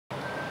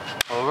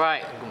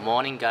Alright, good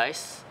morning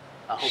guys.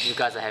 I hope you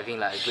guys are having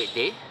like a great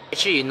day.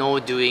 Actually,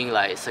 during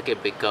like circuit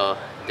breaker,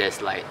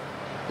 there's like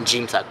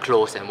gyms are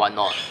closed and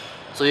whatnot.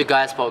 So you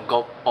guys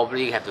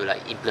probably have to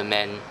like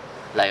implement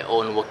like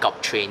own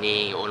workout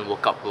training, own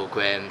workout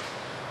program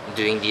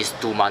during these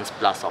 2 months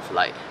plus of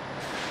like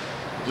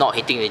not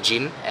hitting the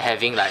gym and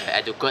having like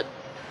adequate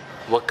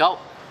workout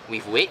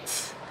with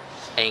weights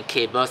and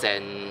cables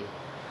and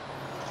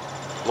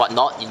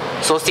whatnot.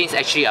 So since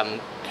actually I'm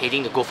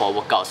heading to go for a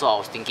workout, so I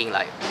was thinking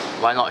like,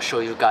 why not show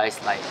you guys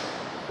like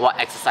what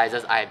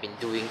exercises I have been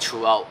doing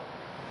throughout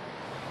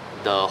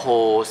the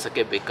whole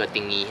circuit breaker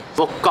thingy.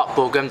 Workout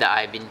program that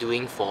I've been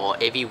doing for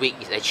every week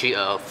is actually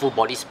a full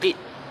body split,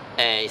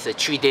 and it's a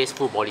 3 days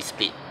full body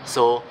split.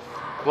 So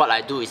what I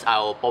do is I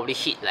will probably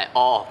hit like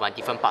all of my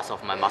different parts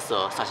of my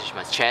muscle, such as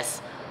my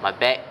chest, my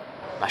back,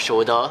 my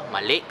shoulder,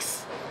 my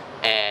legs,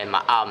 and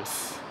my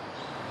arms,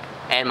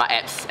 and my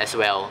abs as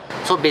well.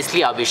 So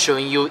basically I'll be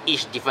showing you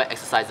each different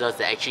exercises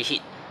that actually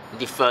hit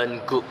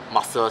different group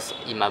muscles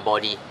in my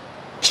body.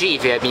 Actually,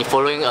 if you have been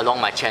following along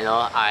my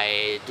channel,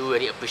 I do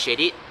really appreciate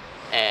it,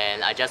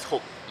 and I just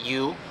hope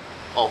you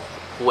or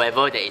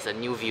whoever that is a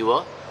new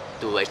viewer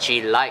to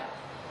actually like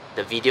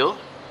the video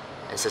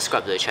and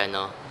subscribe to the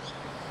channel.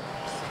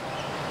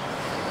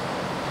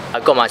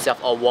 I got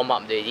myself all warm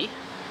up already,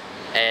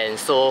 and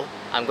so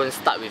I'm going to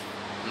start with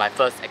my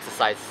first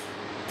exercise.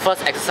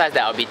 First exercise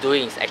that I'll be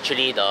doing is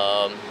actually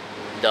the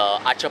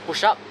archer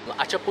push-up.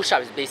 Archer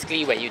push-up is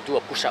basically when you do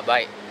a push-up,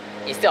 right?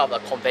 Instead of a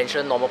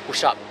conventional normal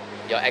push-up,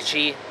 you're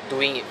actually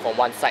doing it from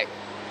one side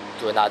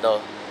to another.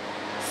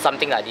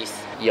 Something like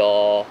this.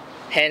 Your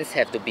hands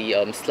have to be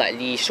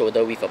slightly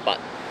shoulder width apart.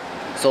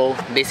 So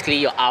basically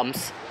your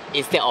arms,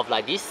 instead of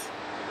like this,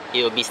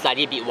 it will be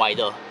slightly a bit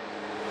wider.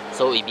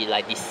 So it'll be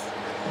like this.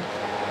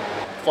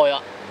 For your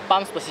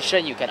palms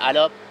position, you can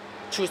either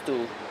choose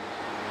to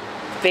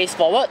face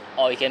forward,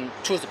 or you can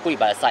choose to put it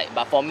by the side.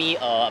 But for me,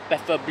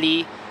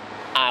 preferably,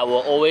 I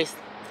will always,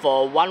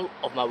 for one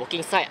of my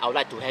working side, I would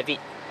like to have it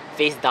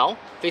face down,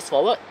 face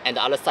forward, and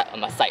the other side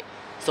on my side.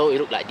 So it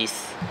look like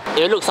this.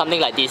 It will look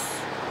something like this,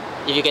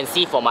 if you can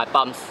see for my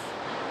palms.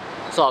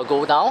 So I'll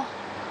go down,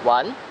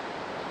 1,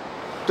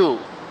 2,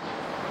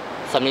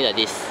 something like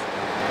this.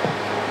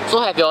 So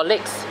have your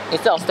legs,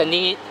 instead of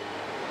standing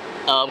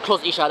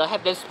close to each other,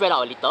 have them spread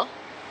out a little,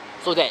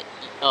 so that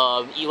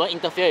it won't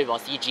interfere with your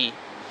CG.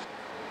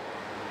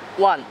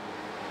 1,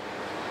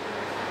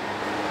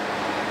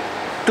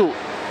 2,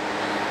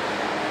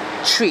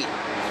 3.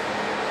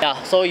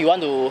 Yeah, so you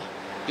want to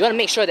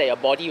make sure that your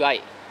body,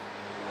 right,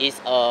 is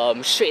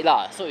straight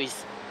lah. So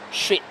it's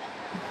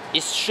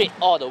straight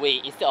all the way,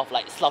 instead of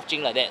like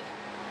slouching like that.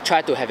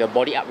 Try to have your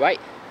body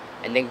upright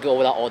and then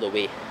go down all the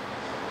way.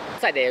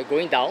 Side that you're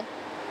going down,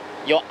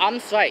 your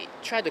arms, right,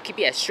 try to keep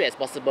it as straight as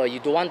possible. You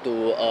don't want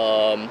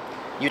to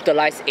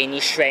utilize any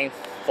strength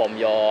from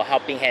your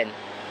helping hand.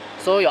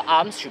 So your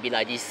arms should be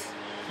like this,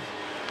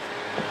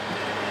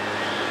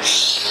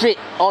 straight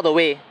all the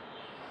way.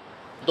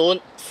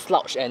 Don't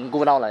slouch and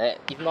go down like that.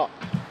 If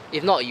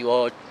not,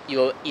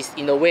 it's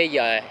in a way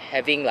you're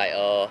having like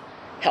a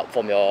help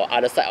from your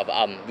other side of the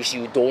arm, which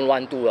you don't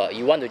want to.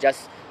 You want to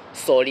just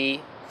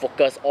solely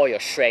focus all your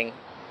strength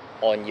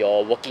on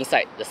your working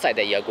side, the side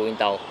that you're going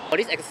down. For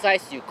this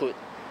exercise, you could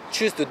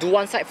choose to do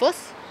one side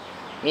first,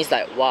 means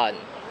like 1,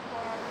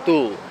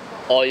 2,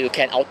 or you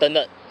can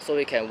alternate. So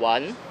you can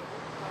 1,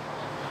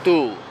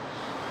 2,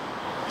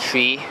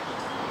 3,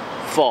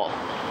 4,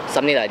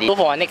 something like this. So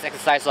for my next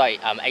exercise, right,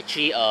 I'm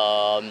actually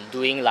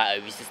doing like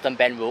a resistance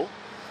band row.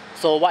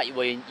 So what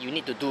you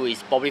need to do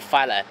is probably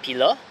find like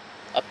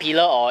a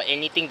pillar or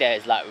anything that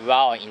is like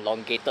round and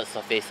elongated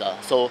surface.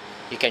 So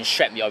you can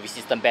strap your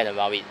resistance band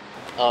around it.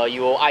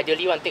 You will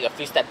ideally want to take a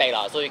few steps back,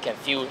 so you can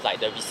feel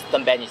like the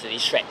resistance band is really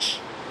stretched.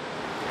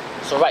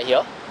 So right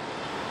here,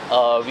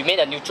 remain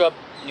a neutral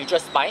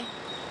spine,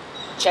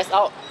 chest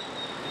out,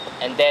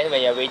 and then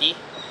when you're ready,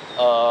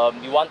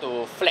 you want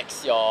to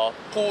flex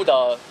pull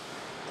the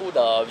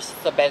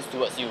resistance bands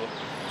towards you.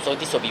 So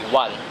this will be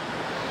 1,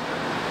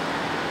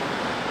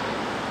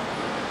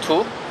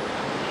 2,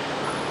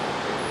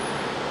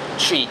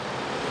 3.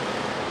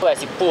 So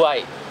as you pull,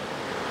 right,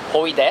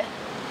 hold it there,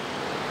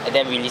 and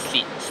then release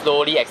it.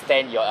 Slowly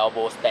extend your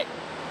elbows back,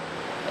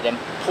 and then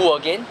pull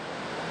again.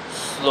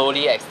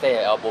 Slowly extend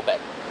your elbow back.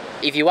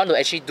 If you want to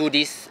actually do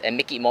this and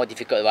make it more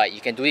difficult, right,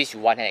 you can do this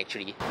with one hand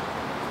actually.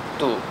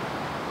 2,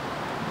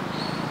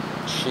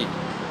 3,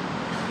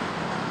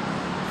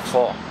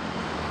 4.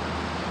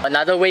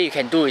 Another way you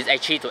can do is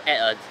actually to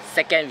add a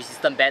second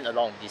resistance band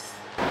along this.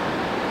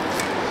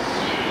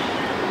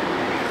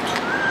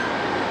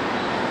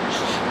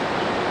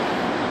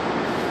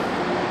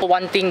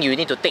 One thing you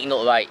need to take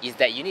note, right, is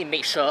that you need to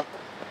make sure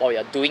while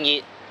you're doing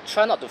it,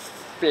 try not to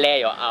flare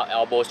your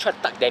elbows, try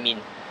to tuck them in,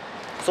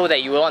 so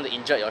that you won't want to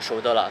injure your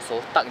shoulder lah.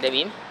 So tuck them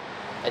in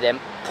and then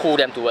pull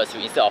them towards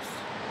you instead of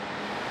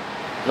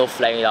no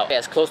flaring out.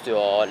 As close to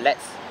your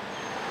legs,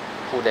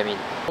 pull them in.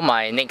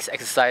 My next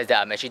exercise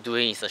that I'm actually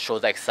doing is a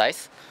shoulder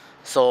exercise.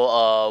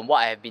 So what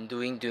I have been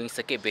doing during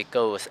circuit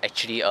breaker was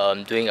actually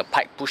doing a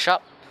pike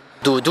push-up.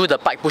 To do the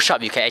pike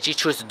push-up, you can actually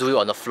choose to do it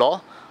on the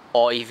floor,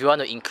 or if you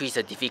want to increase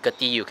the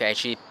difficulty, you can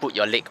actually put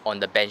your leg on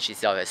the bench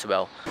itself as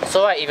well.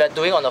 So right, if you're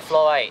doing on the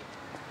floor, right,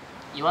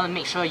 you want to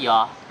make sure you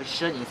are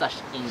positioned in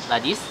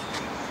like this,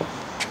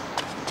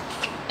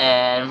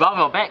 and round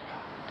your back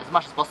as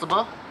much as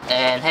possible,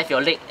 and have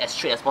your leg as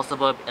straight as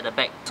possible at the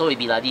back. So it'll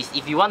be like this.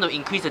 If you want to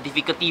increase the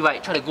difficulty,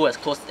 right, try to go as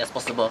close as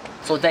possible.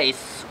 So that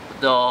is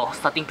the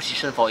starting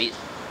position for it.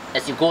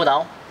 As you go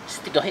down,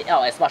 stick your head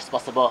out as much as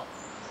possible.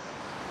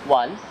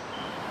 1,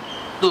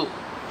 2.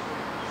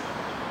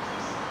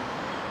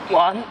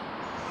 1,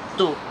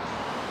 2.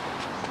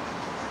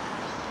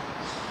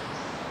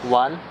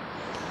 1,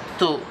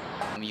 2.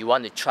 You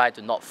want to try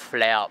to not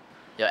flare up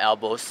your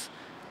elbows.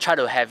 Try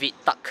to have it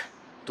tucked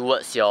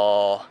towards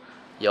your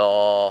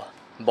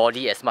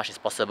body as much as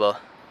possible,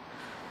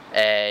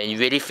 and you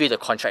really feel the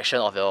contraction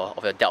of your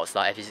delts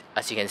now,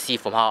 as you can see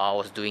from how I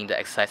was doing the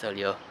exercise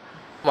earlier.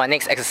 My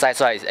next exercise,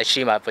 right, is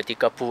actually my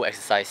vertical pull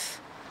exercise.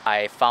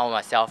 I found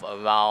myself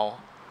around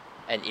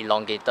an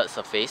elongated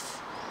surface,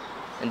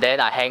 and then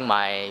I hang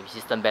my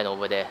resistance band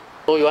over there.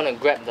 So you want to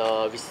grab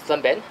the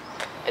resistance band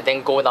and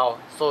then go down.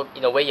 So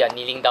in a way you are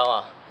kneeling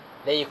down,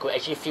 then you could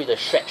actually feel the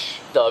stretch,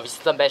 the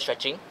resistance band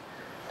stretching,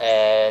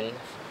 and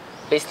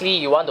basically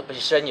you want to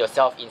position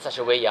yourself in such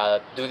a way you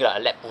are doing like a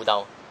lat pull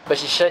down.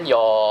 Position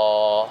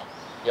your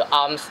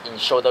arms in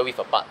shoulder width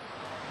apart,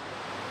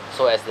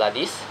 so as like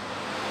this,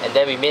 and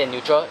then remain a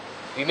neutral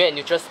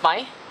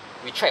spine.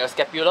 Retract your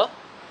scapula,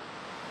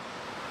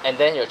 and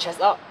then your chest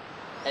up,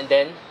 and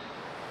then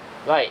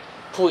right,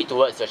 pull it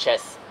towards your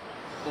chest.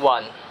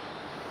 1,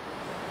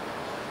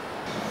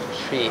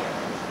 3,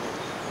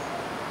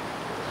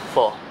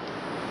 4,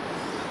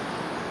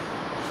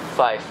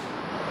 5.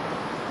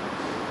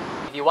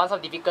 If you want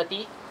some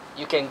difficulty,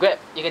 you can do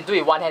it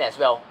with one hand as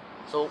well.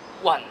 So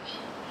 1,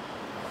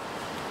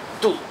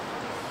 2,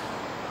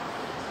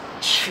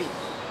 3.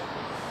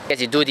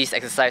 As you do this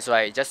exercise,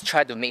 right, just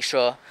try to make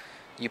sure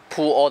you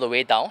pull all the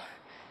way down,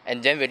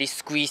 and then really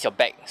squeeze your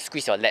back,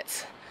 squeeze your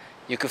lats.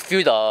 You could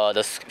feel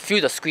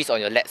the squeeze on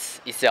your lats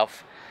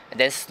itself, and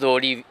then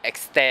slowly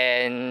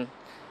extend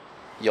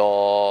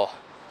your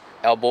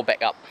elbow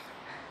back up,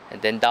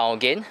 and then down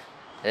again,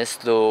 and then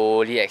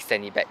slowly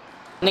extend it back.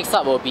 Next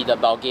up will be the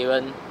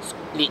Bulgarian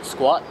split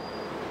squat.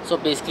 So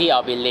basically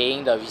I'll be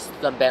laying the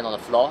resistance band on the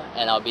floor,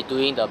 and I'll be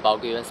doing the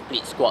Bulgarian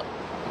split squat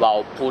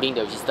while pulling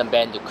the resistance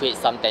band to create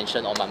some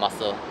tension on my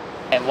muscle.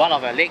 And one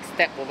of your legs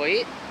step over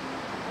it,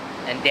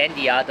 and then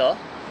the other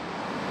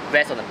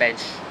rest on the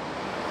bench.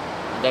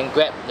 And then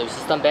grab the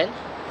resistance band,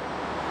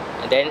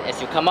 and then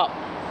as you come up,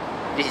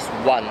 this is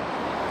 1,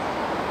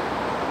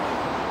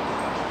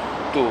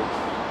 2,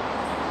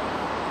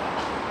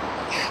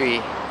 3,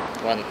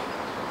 1,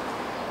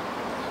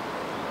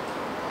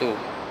 2,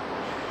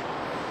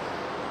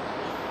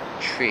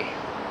 3.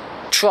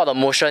 Throughout the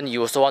motion,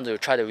 you also want to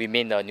try to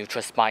remain the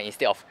neutral spine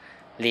instead of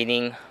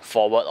leaning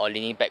forward or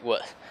leaning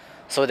backward,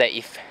 so that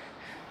if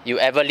you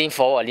ever lean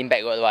forward or lean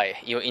backward, right,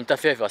 it will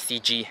interfere with your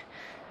CG,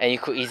 and you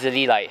could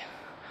easily like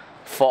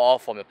fall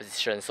off from your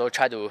position. So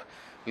try to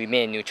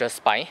remain a neutral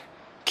spine,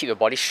 keep your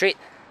body straight,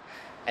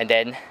 and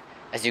then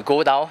as you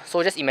go down,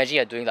 so just imagine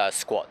you're doing like a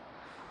squat.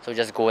 So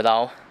just go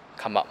down,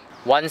 come up.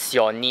 Once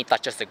your knee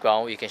touches the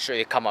ground, you can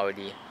straight come up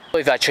already. So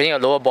if you're training your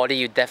lower body,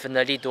 you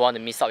definitely don't want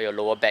to miss out your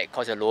lower back,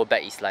 because your lower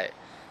back is like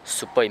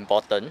super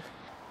important.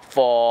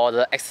 For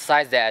the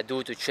exercise that I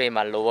do to train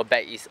my lower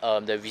back is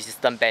the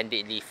resistance band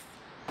deadlift.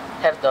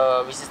 Have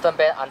the resistance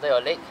band under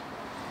your leg,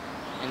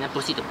 and then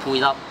proceed to pull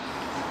it up.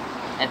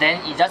 And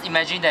then you just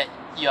imagine that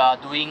you are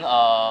doing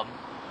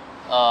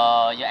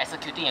you're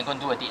executing and going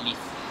to do a deadlift.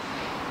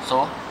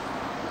 So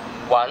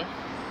 1,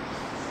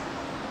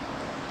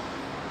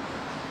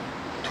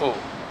 2,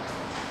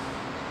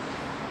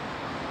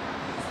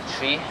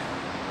 3,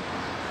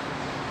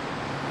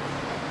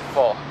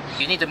 4.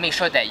 You need to make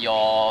sure that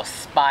your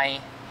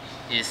spine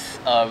is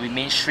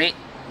remain straight,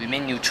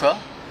 remain neutral.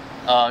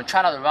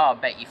 Try not to round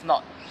your back. If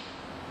not,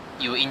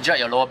 you injure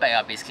your lower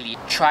back. Basically,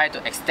 try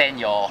to extend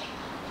your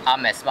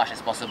arm as much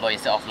as possible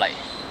instead of like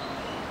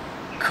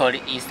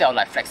curling, instead of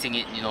like flexing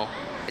it. You know,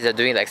 as you're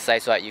doing the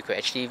exercise, right, you could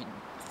actually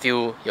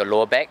feel your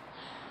lower back,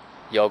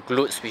 your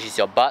glutes, which is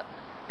your butt,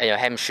 and your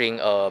hamstring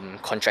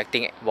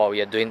contracting while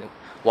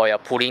you're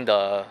pulling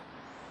the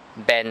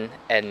band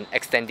and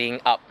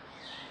extending up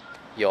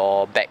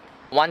your back.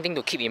 One thing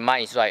to keep in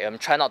mind is, right,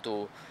 try not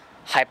to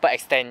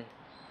hyperextend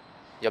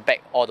your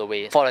back all the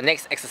way. For the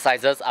next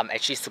exercises, I'm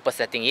actually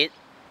supersetting it.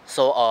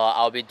 So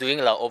I'll be doing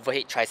the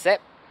overhead tricep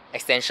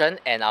extension,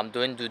 and I'm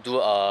going to do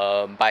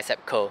a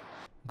bicep curl.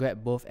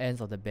 Grab both ends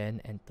of the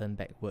band and turn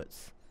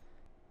backwards.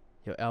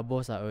 Your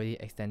elbows are already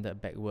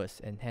extended backwards,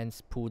 and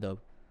hence pull the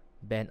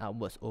band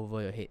upwards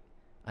over your head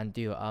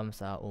until your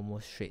arms are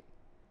almost straight.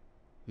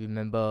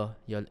 Remember,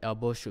 your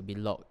elbows should be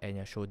locked and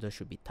your shoulders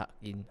should be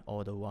tucked in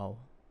all the while.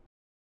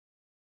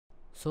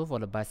 So for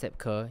the bicep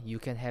curl, you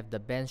can have the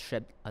band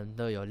strapped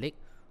under your leg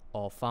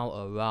or found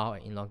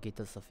around an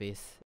elongated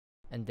surface.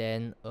 And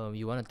then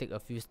you want to take a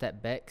few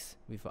step backs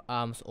with your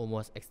arms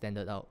almost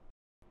extended out.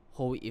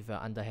 Hold it with your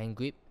underhand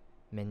grip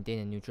Maintain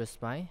a neutral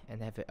spine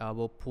and have your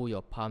elbow pull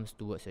your palms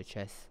towards your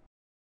chest.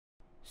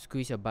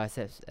 Squeeze your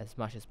biceps as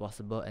much as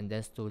possible and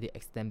then slowly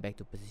extend back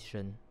to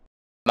position.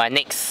 My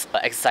next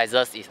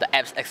exercises is the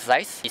abs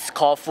exercise. It's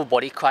called full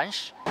body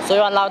crunch. So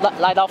you want to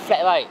lie down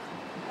flat, right?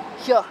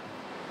 Here,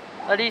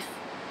 like this.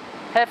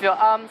 Have your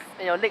arms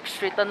and your legs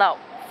straighten out,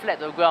 flat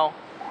to the ground.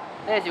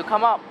 Then as you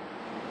come up,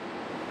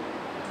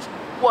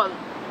 1,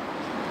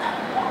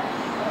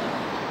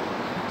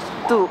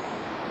 2,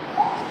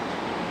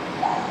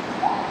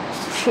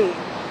 3,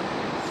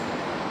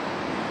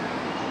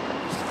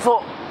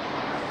 4.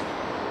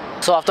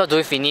 So after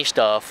doing finish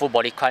the full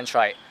body crunch,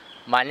 right,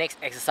 my next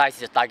exercise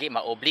is to target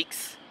my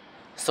obliques.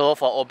 So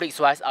for obliques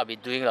wise, I'll be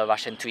doing a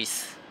Russian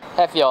twist.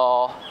 Have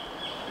your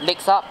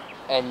legs up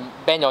and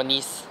bend your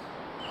knees.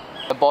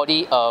 The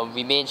body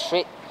remain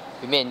straight,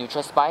 remain in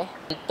neutral spine.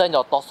 Turn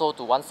your torso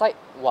to one side,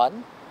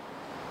 1,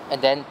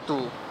 and then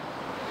 2,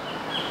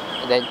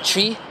 and then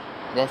 3,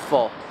 and then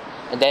 4.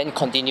 And then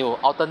continue,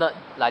 alternate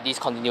like this,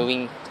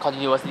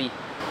 continuously.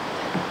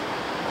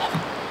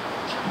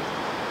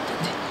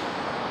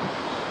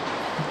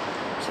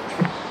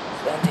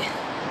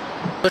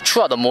 So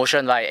throughout the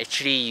motion, right,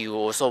 actually you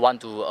also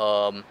want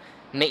to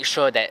make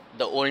sure that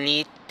the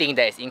only thing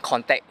that is in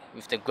contact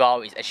with the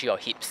ground is actually your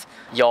hips.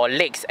 Your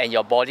legs and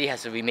your body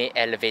has to remain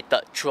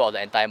elevated throughout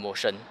the entire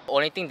motion. The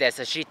only thing that's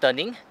actually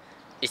turning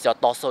is your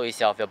torso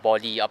itself, your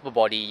body, your upper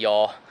body.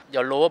 Your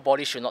lower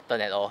body should not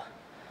turn at all.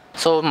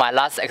 So my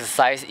last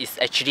exercise is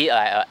actually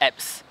an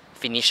abs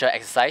finisher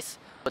exercise.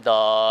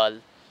 The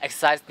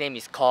exercise name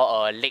is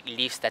called a leg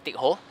lift static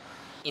hold.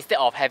 Instead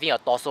of having your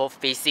torso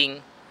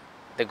facing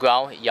the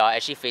ground, you are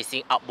actually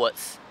facing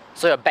upwards.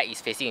 So your back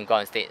is facing the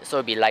ground instead. So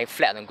you'll be lying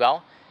flat on the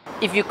ground.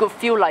 If you could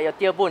feel like your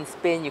tailbone is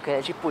pain, you can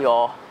actually put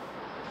your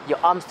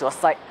arms to your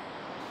side,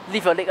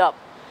 lift your leg up,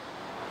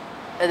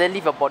 and then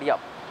lift your body up,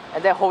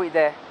 and then hold it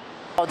there.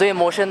 While doing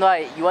motion,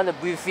 right, you want to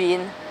breathe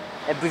in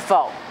and breathe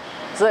out.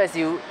 So as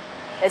you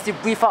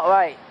breathe out,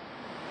 right,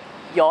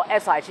 your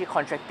abs are actually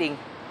contracting.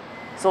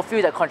 So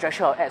feel the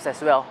contraction of abs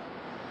as well.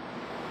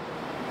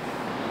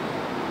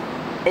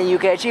 And you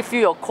can actually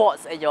feel your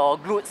quads and your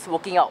glutes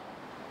working out,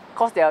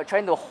 because they are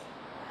trying to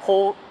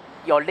hold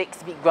your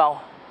legs mid-ground.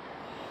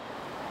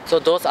 So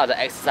those are the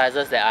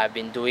exercises that I've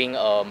been doing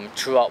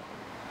throughout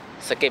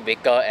circuit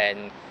breaker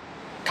and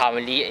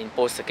currently in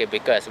post circuit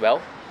breaker as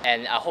well.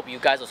 And I hope you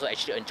guys also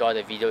actually enjoy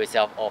the video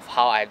itself of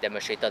how I've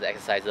demonstrated the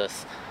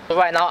exercises. So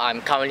right now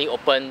I'm currently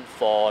open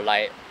for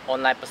like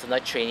online personal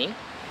training.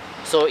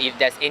 So if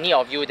there's any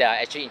of you that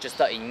are actually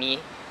interested in me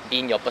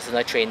being your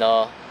personal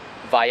trainer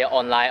via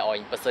online or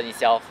in person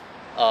itself,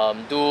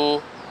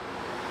 do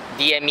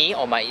DM me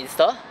on my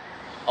Insta,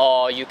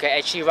 or you can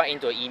actually write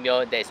into an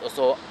email that is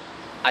also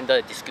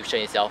under the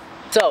description itself.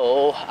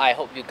 So I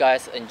hope you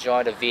guys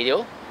enjoy the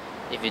video.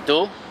 If you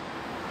do,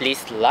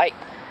 please like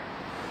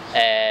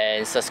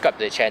and subscribe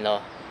to the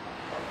channel.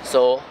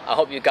 So I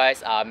hope you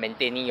guys are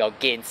maintaining your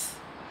gains,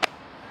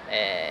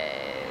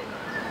 and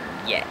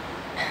yeah.